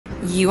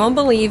You won't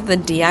believe the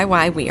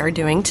DIY we are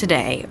doing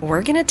today.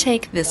 We're going to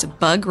take this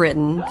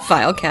bug-ridden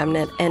file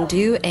cabinet and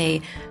do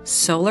a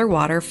solar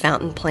water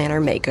fountain planner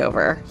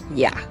makeover.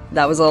 Yeah,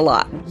 that was a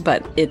lot,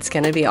 but it's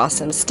going to be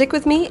awesome. Stick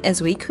with me as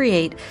we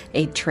create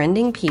a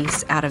trending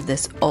piece out of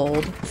this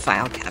old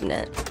file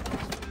cabinet.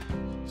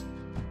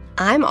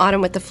 I'm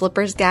Autumn with the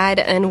Flipper's Guide,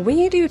 and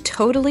we do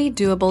totally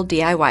doable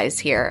DIYs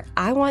here.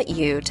 I want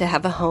you to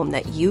have a home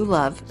that you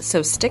love,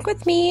 so stick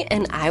with me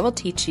and I will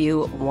teach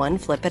you one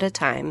flip at a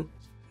time.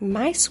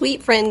 My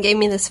sweet friend gave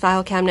me this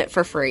file cabinet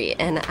for free,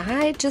 and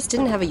I just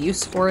didn't have a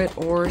use for it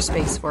or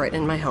space for it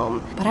in my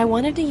home, but I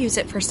wanted to use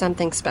it for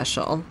something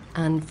special.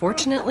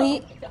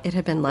 Unfortunately, it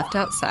had been left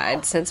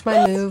outside since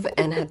my move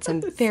and had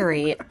some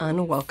very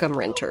unwelcome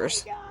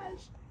renters. Oh my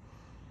gosh.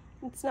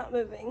 It's not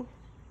moving.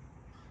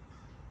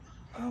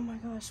 Oh my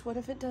gosh, what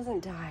if it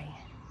doesn't die?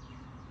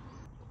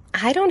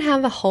 I don't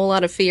have a whole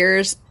lot of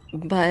fears,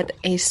 but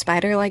a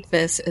spider like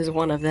this is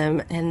one of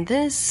them, and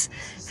this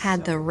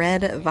had the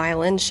red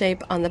violin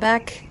shape on the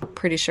back.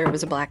 Pretty sure it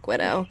was a black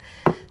widow.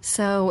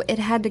 So it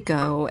had to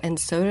go, and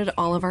so did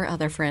all of our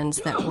other friends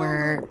that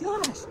were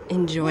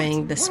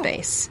enjoying the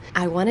space.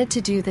 I wanted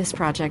to do this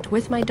project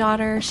with my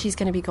daughter. She's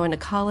going to be going to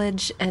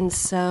college, and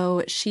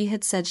so she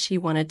had said she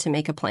wanted to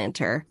make a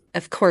planter.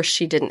 Of course,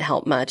 she didn't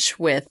help much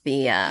with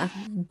the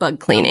bug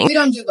cleaning. We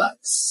don't do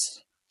bugs.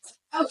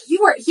 Oh, you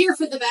weren't here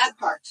for the bad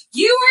part.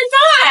 You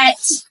were not!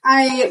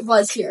 I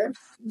was here.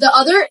 The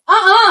other,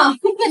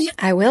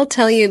 I will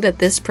tell you that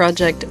this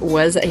project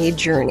was a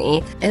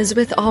journey. As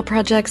with all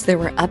projects, there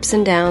were ups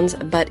and downs,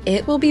 but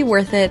it will be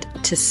worth it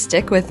to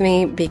stick with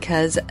me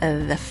because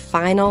the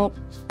final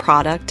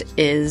product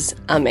is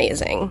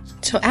amazing.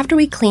 So after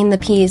we cleaned the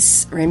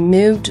piece,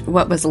 removed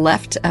what was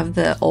left of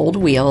the old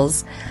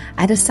wheels,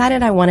 I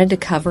decided I wanted to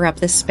cover up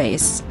this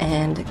space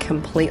and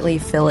completely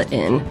fill it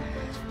in.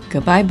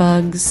 Goodbye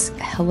bugs,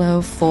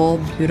 hello full,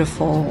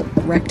 beautiful,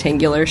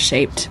 rectangular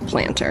shaped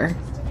planter.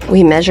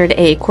 We measured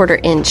a 1/4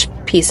 inch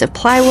piece of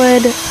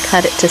plywood,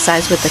 cut it to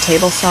size with the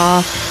table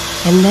saw,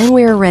 and then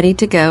we were ready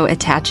to go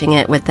attaching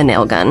it with the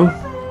nail gun.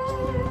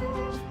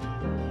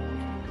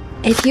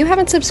 If you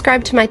haven't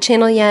subscribed to my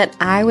channel yet,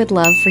 I would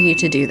love for you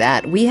to do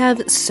that. We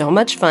have so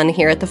much fun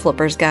here at the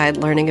Flipper's Guide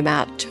learning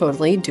about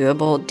totally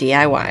doable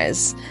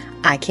DIYs.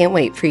 I can't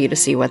wait for you to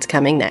see what's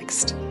coming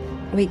next.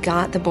 We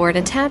got the board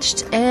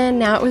attached, and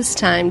now it was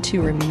time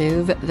to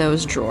remove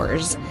those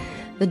drawers.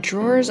 The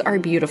drawers are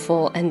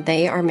beautiful and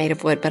they are made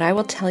of wood, but I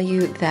will tell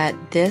you that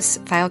this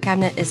file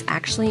cabinet is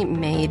actually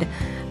made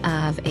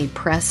of a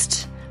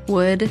pressed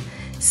wood.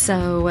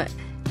 So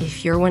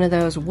if you're one of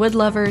those wood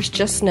lovers,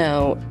 just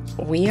know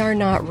we are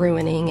not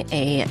ruining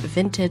a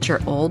vintage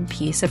or old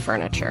piece of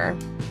furniture.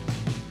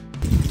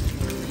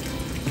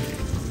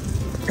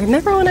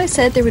 Remember when I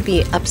said there would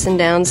be ups and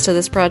downs to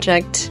this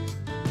project?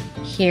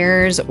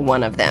 Here's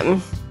one of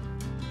them.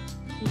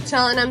 I'm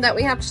telling them that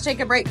we have to take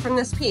a break from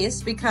this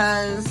piece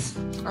because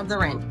of the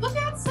rain. Look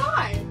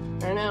outside.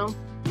 I know.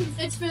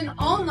 It's been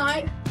all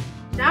night,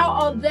 now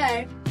all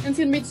day, and it's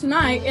gonna be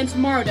tonight and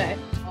tomorrow day.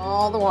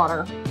 All the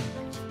water.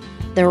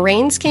 The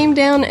rains came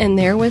down and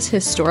there was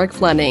historic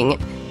flooding.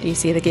 Do you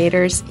see the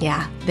gators?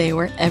 Yeah, they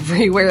were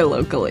everywhere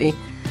locally.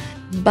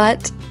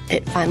 But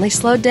it finally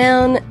slowed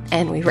down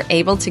and we were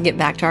able to get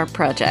back to our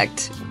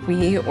project.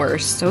 We were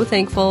so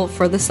thankful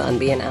for the sun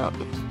being out.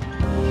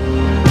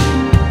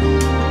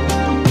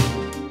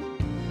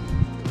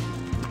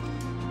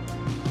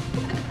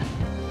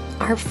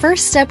 Our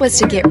first step was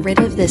to get rid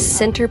of this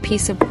center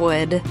piece of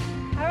wood.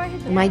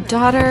 My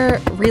daughter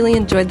really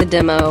enjoyed the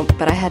demo,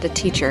 but I had to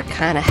teach her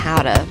kind of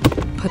how to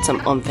put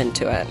some oomph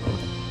into it.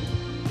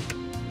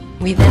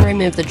 We then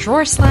removed the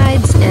drawer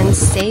slides and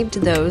saved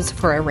those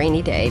for a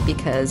rainy day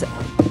because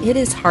it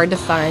is hard to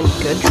find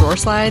good drawer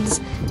slides,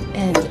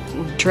 and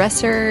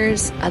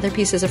dressers, other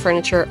pieces of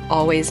furniture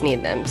always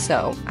need them,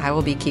 so I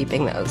will be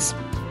keeping those.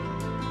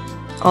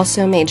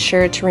 Also made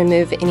sure to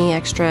remove any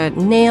extra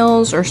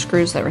nails or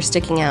screws that were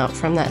sticking out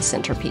from that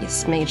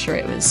centerpiece. Made sure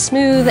it was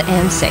smooth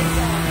and safe.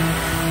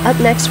 Up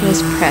next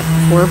was prep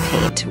for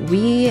paint.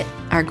 We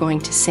are going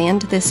to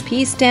sand this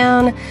piece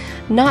down,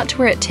 not to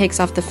where it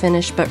takes off the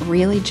finish, but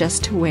really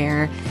just to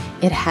where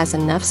it has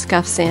enough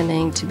scuff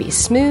sanding to be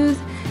smooth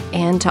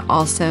and to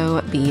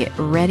also be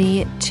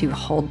ready to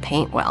hold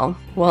paint well.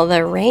 Well,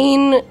 the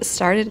rain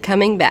started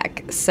coming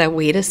back, so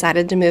we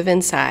decided to move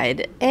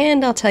inside.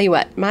 And I'll tell you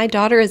what, my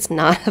daughter is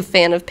not a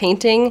fan of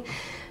painting,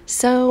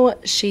 so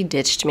she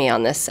ditched me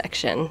on this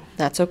section.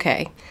 That's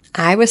okay.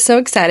 I was so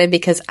excited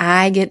because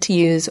I get to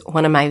use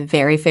one of my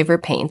very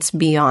favorite paints,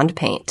 Beyond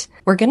Paint.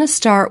 We're going to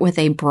start with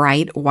a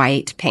bright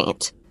white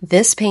paint.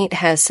 This paint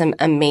has some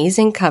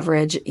amazing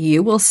coverage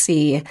you will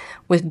see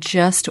with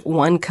just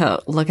one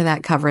coat. Look at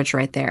that coverage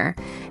right there.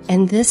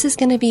 And this is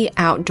going to be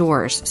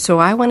outdoors, so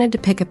I wanted to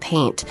pick a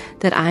paint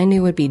that I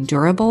knew would be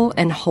durable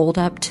and hold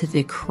up to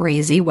the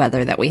crazy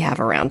weather that we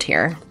have around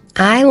here.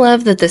 I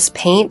love that this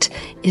paint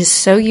is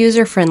so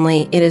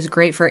user-friendly. It is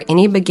great for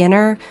any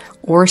beginner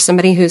or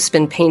somebody who's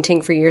been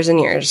painting for years and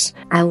years.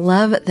 I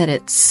love that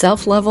it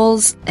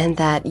self-levels and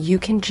that you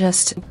can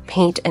just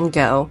paint and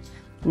go.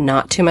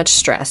 Not too much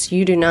stress.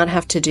 You do not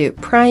have to do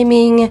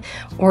priming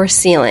or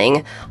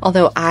sealing,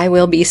 although I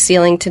will be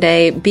sealing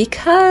today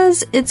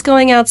because it's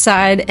going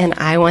outside and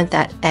I want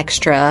that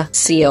extra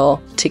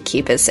seal to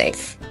keep it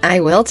safe. I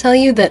will tell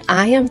you that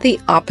I am the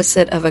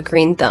opposite of a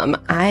green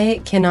thumb.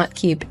 I cannot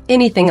keep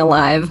anything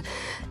alive.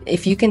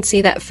 If you can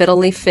see that fiddle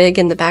leaf fig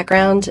in the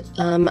background,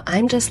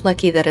 I'm just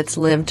lucky that it's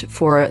lived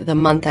for the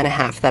month and a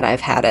half that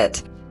I've had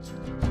it.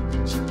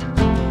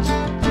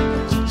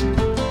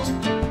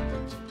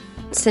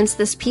 Since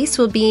this piece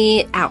will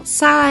be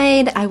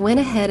outside, I went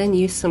ahead and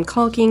used some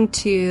caulking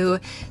to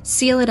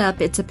seal it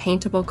up. It's a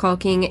paintable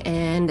caulking,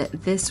 and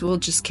this will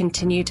just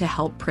continue to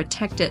help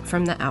protect it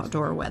from the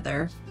outdoor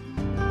weather.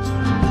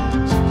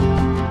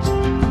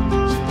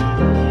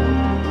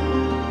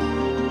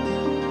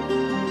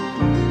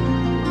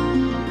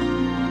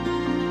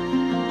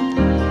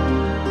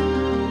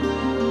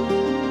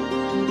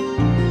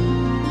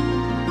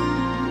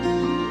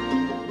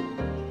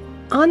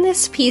 On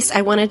this piece,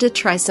 I wanted to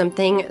try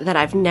something that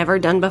I've never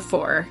done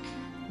before.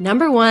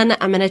 Number one,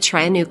 I'm going to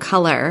try a new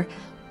color,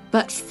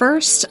 but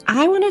first,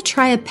 I want to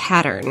try a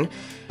pattern.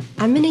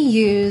 I'm going to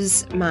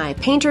use my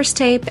painter's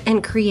tape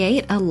and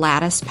create a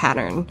lattice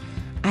pattern.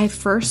 I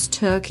first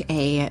took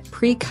a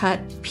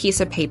pre-cut piece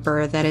of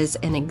paper that is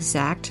an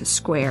exact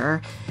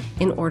square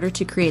in order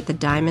to create the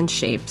diamond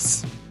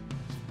shapes.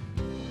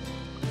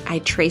 I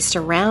traced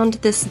around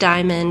this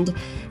diamond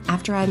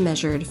after I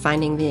measured,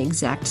 finding the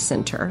exact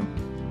center.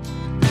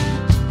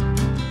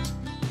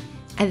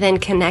 I then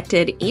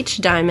connected each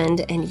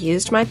diamond and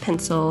used my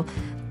pencil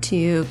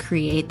to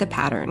create the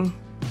pattern.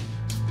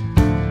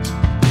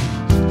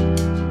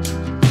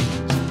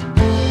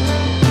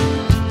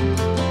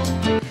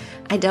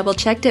 I double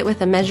checked it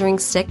with a measuring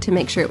stick to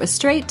make sure it was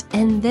straight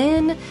and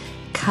then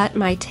cut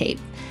my tape.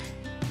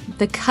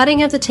 The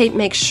cutting of the tape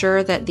makes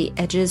sure that the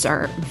edges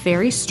are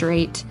very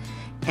straight,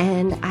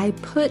 and I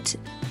put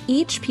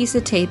each piece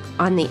of tape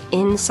on the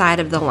inside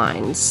of the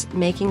lines,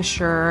 making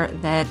sure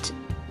that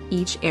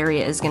each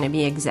area is going to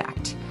be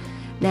exact.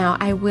 Now,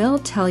 I will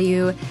tell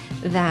you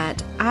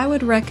that I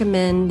would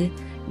recommend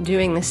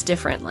doing this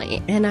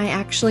differently, and I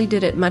actually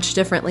did it much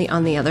differently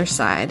on the other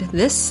side.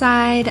 This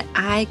side,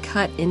 I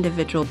cut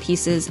individual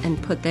pieces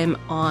and put them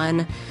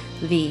on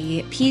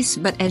the piece,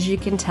 but as you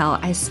can tell,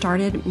 I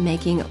started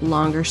making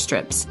longer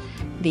strips.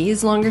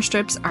 These longer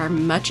strips are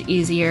much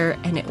easier,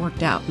 and it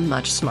worked out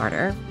much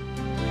smarter.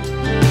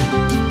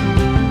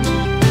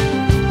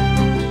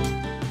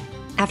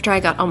 After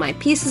I got all my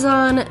pieces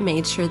on,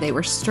 made sure they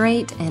were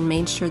straight, and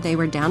made sure they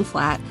were down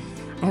flat,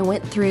 I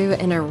went through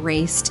and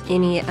erased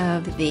any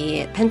of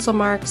the pencil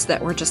marks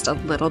that were just a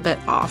little bit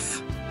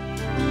off.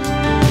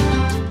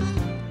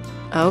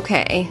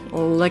 Okay,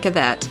 look at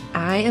that.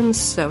 I am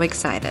so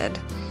excited.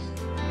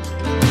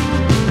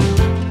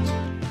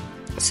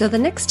 So the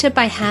next tip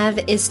I have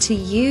is to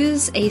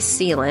use a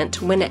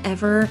sealant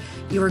whenever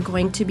you're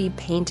going to be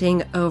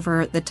painting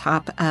over the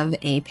top of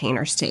a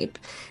painter's tape.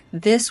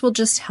 This will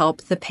just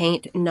help the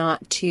paint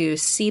not to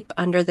seep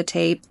under the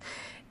tape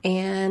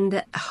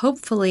and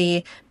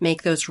hopefully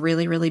make those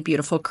really, really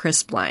beautiful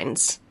crisp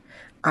lines.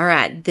 All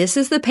right, this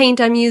is the paint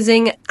I'm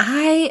using.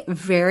 I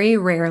very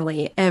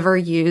rarely ever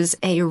use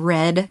a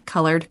red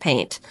colored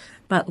paint,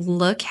 but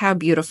look how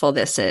beautiful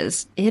this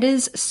is. It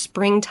is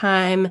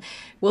springtime.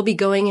 We'll be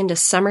going into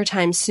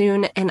summertime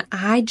soon, and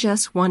I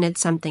just wanted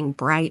something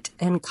bright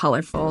and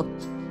colorful.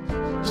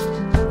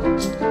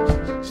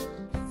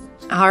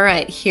 All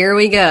right, here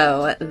we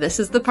go. This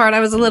is the part I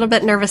was a little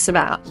bit nervous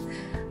about,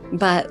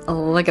 but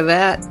look at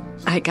that.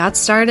 I got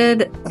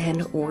started,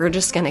 and we're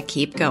just gonna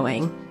keep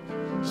going.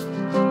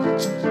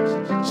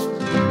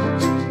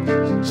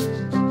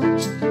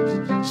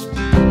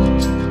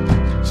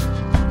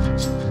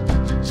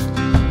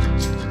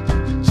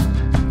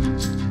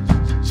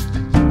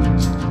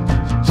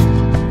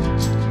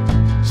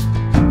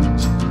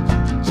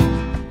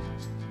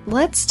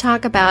 Let's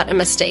talk about a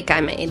mistake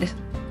I made.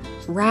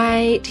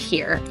 Right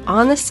here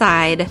on the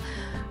side,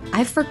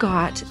 I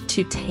forgot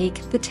to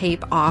take the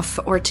tape off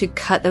or to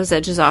cut those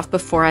edges off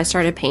before I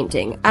started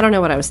painting. I don't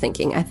know what I was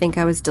thinking. I think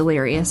I was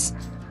delirious.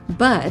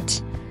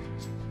 But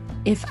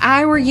if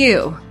I were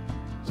you,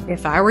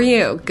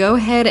 go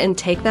ahead and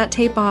take that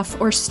tape off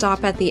or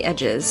stop at the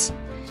edges.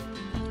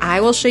 I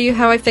will show you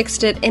how I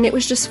fixed it, and it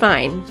was just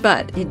fine,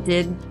 but it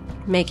did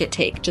make it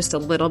take just a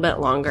little bit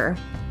longer.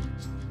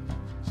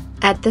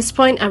 At this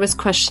point, I was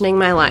questioning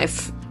my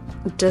life.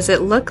 Does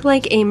it look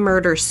like a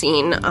murder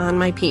scene on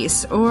my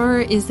piece,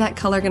 or is that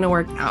color going to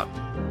work out?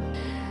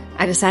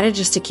 I decided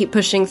just to keep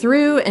pushing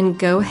through and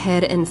go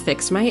ahead and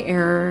fix my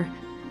error.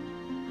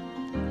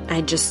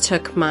 I just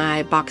took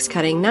my box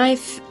cutting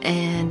knife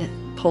and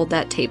pulled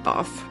that tape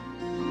off.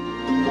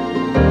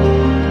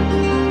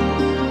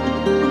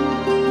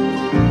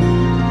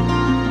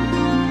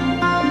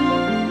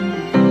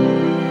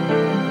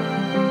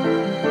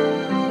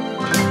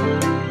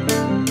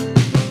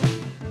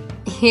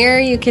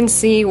 Here you can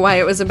see why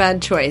it was a bad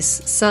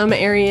choice. Some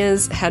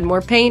areas had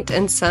more paint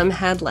and some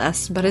had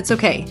less, but it's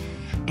okay.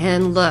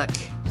 And look,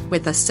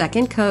 with a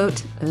second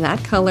coat,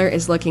 that color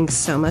is looking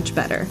so much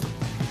better.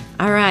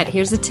 All right,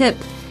 here's a tip.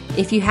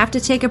 If you have to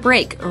take a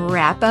break,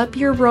 wrap up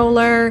your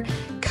roller,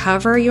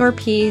 cover your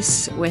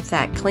piece with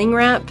that cling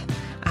wrap.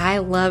 I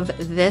love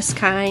this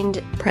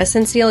kind. Press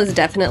and seal is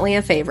definitely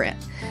a favorite.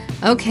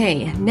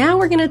 Okay, now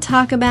we're gonna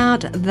talk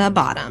about the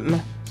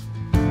bottom.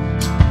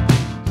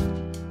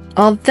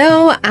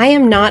 Although I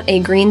am not a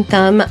green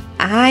thumb,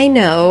 I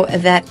know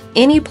that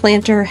any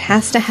planter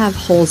has to have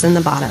holes in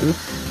the bottom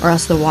or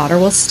else the water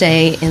will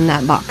stay in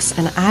that box.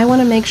 And I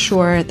want to make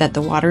sure that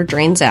the water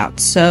drains out,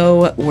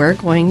 so we're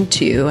going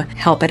to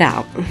help it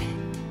out.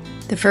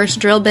 The first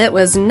drill bit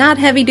was not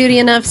heavy duty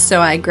enough,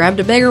 so I grabbed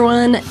a bigger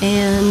one,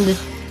 and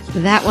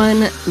that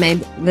one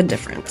made the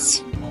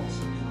difference.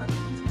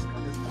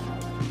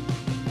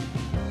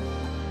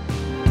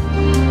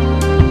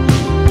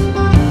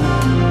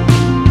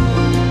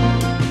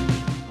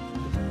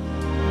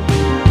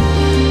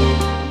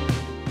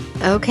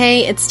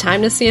 Okay, it's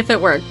time to see if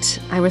it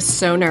worked. I was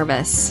so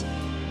nervous.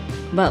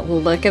 But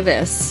look at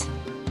this.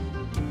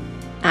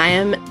 I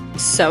am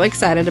so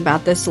excited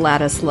about this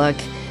lattice look.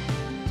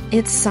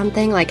 It's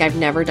something like I've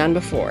never done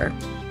before.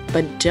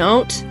 But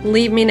don't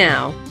leave me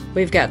now.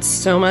 We've got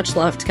so much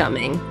left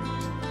coming.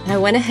 I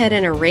went ahead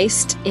and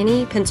erased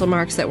any pencil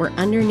marks that were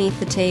underneath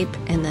the tape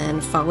and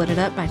then followed it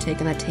up by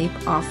taking the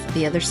tape off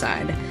the other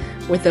side.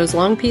 With those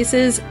long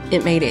pieces,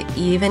 it made it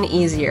even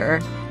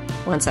easier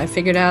once I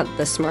figured out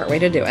the smart way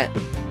to do it.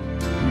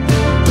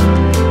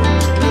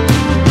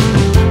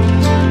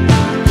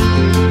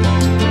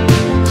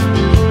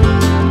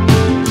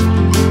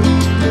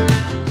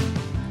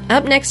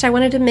 Up next, I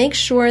wanted to make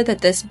sure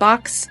that this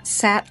box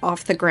sat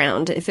off the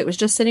ground. If it was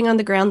just sitting on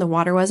the ground, the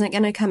water wasn't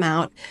going to come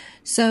out.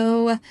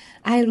 So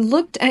I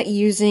looked at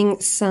using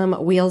some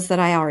wheels that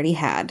I already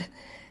had.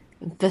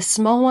 The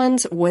small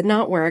ones would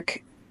not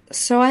work,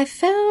 so I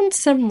found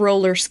some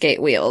roller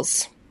skate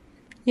wheels.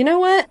 You know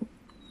what?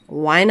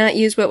 Why not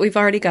use what we've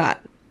already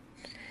got?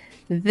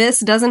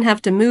 This doesn't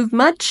have to move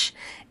much,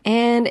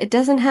 and it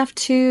doesn't have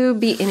to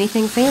be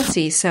anything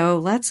fancy, so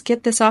let's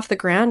get this off the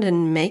ground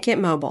and make it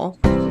mobile.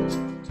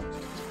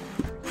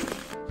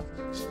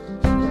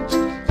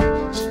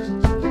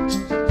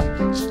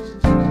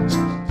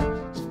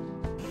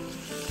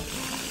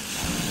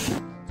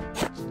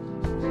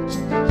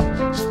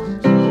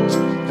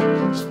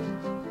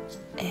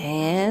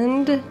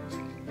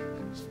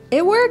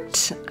 It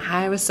worked!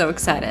 I was so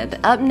excited.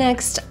 Up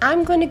next,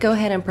 I'm going to go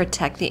ahead and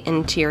protect the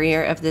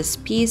interior of this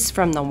piece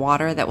from the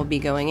water that will be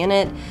going in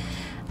it.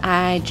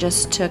 I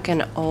just took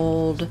an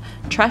old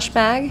trash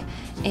bag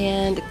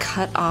and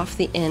cut off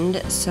the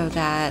end so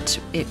that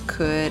it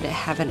could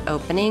have an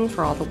opening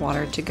for all the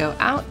water to go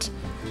out,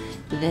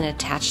 then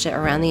attached it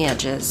around the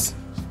edges.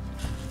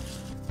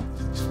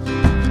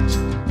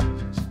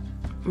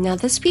 Now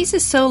this piece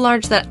is so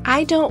large that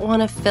I don't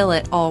want to fill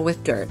it all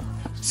with dirt.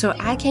 So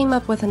I came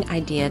up with an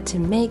idea to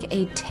make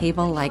a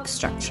table-like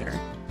structure.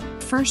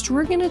 First,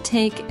 we're going to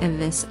take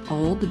this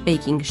old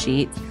baking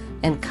sheet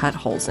and cut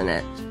holes in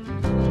it.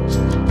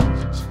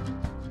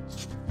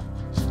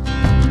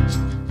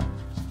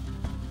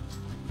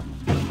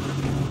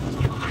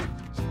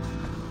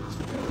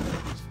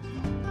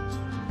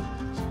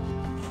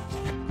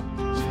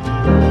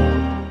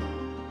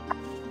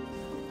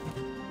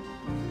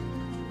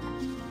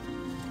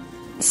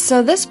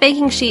 So this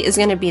baking sheet is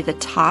going to be the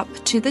top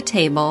to the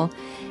table,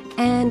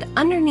 and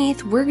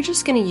underneath we're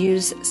just going to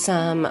use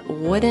some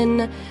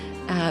wooden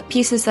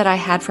pieces that I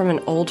had from an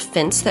old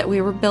fence that we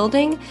were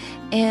building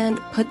and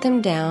put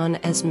them down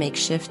as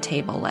makeshift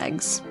table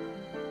legs.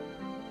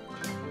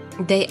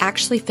 They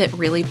actually fit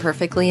really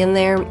perfectly in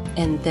there,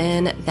 and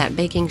then that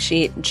baking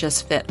sheet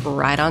just fit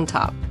right on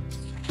top.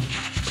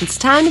 It's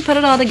time to put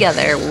it all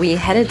together. We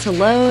headed to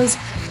Lowe's,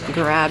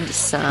 grabbed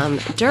some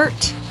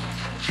dirt.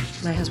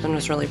 My husband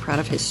was really proud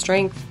of his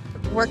strength.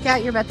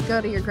 Workout, you're about to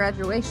go to your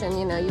graduation.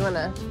 You know, you want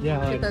to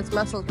get those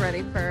muscles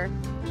ready for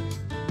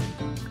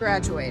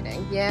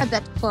graduating. Yeah,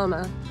 that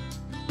diploma.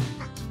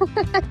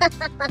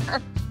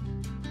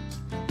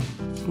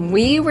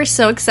 We were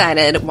so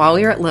excited while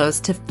we were at Lowe's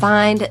to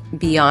find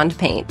Beyond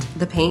Paint.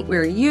 The paint we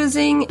were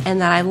using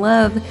and that I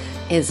love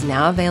is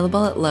now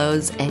available at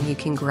Lowe's, and you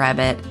can grab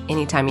it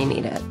anytime you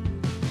need it.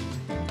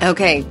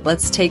 Okay,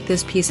 let's take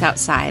this piece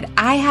outside.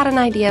 I had an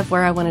idea of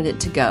where I wanted it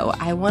to go.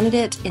 I wanted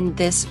it in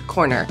this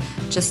corner,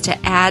 just to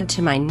add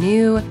to my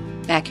new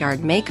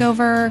backyard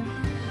makeover.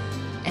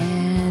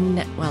 And,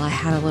 well, I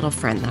had a little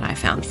friend that I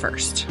found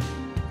first.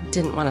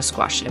 Didn't want to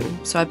squash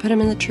him, so I put him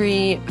in the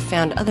tree,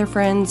 found other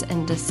friends,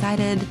 and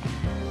decided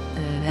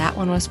that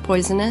one was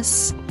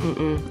poisonous.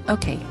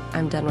 Okay,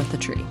 I'm done with the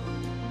tree.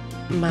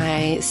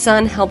 My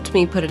son helped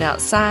me put it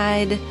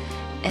outside,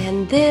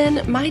 and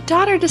then my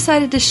daughter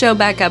decided to show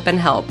back up and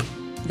help.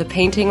 The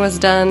painting was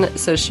done,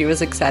 so she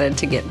was excited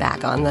to get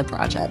back on the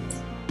project.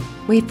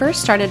 We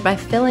first started by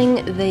filling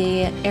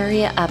the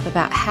area up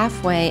about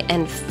halfway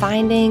and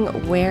finding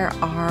where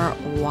our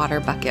water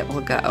bucket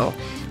will go.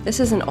 This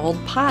is an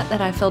old pot that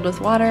I filled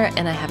with water,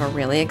 and I have a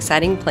really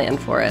exciting plan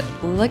for it.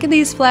 Look at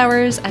these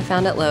flowers I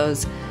found at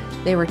Lowe's.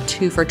 They were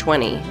 2 for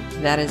 $20.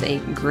 That is a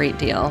great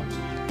deal.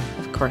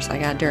 Of course, I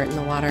got dirt in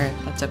the water.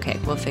 That's okay,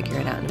 we'll figure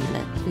it out in a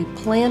minute. We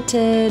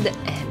planted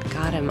and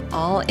got them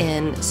all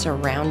in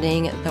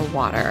surrounding the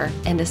water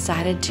and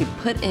decided to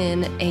put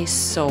in a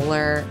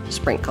solar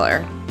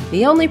sprinkler.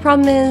 The only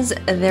problem is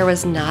there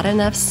was not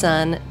enough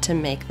sun to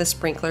make the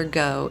sprinkler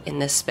go in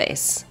this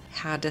space.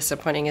 How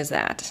disappointing is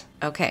that?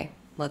 Okay,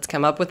 let's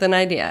come up with an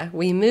idea.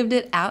 We moved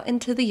it out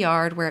into the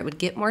yard where it would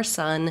get more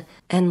sun,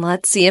 and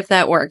let's see if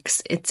that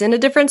works. It's in a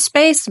different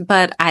space,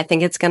 but I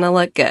think it's gonna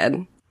look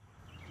good.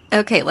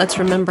 Okay, let's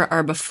remember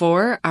our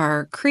before,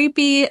 our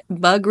creepy,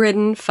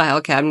 bug-ridden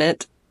file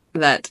cabinet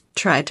that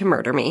tried to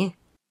murder me.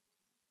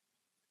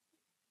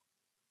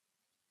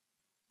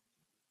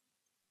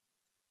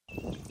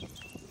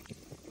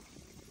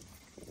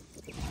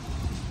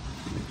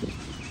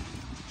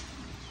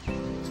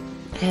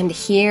 And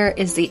here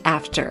is the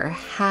after.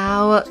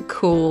 How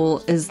cool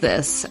is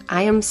this?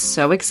 I am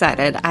so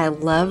excited. I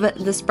love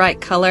this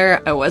bright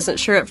color. I wasn't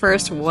sure at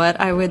first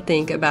what I would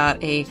think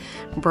about a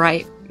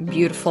bright,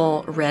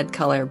 beautiful red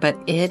color, but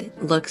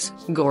it looks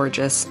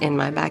gorgeous in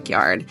my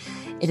backyard.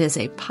 It is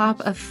a pop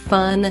of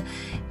fun,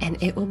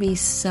 and it will be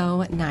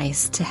so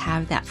nice to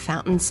have that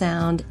fountain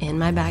sound in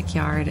my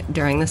backyard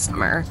during the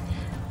summer.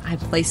 I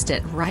placed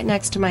it right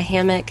next to my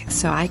hammock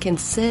so I can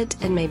sit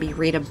and maybe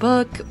read a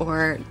book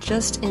or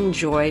just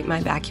enjoy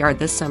my backyard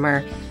this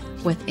summer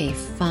with a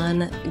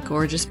fun,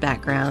 gorgeous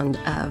background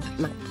of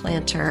my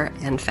planter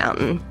and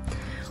fountain.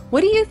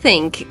 What do you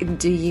think?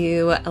 Do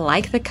you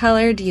like the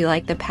color? Do you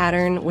like the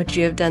pattern? Would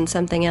you have done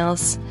something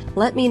else?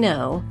 Let me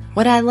know.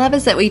 What I love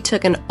is that we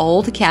took an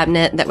old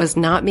cabinet that was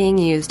not being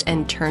used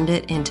and turned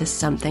it into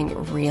something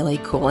really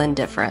cool and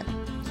different.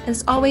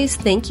 As always,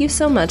 thank you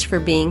so much for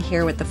being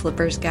here with the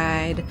Flipper's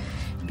Guide.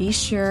 Be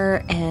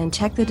sure and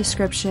check the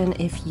description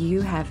if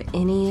you have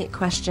any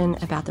question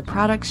about the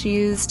products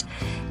used.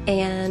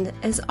 And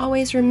as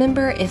always,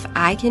 remember, if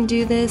I can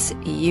do this,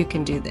 you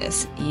can do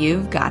this.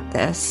 You've got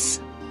this.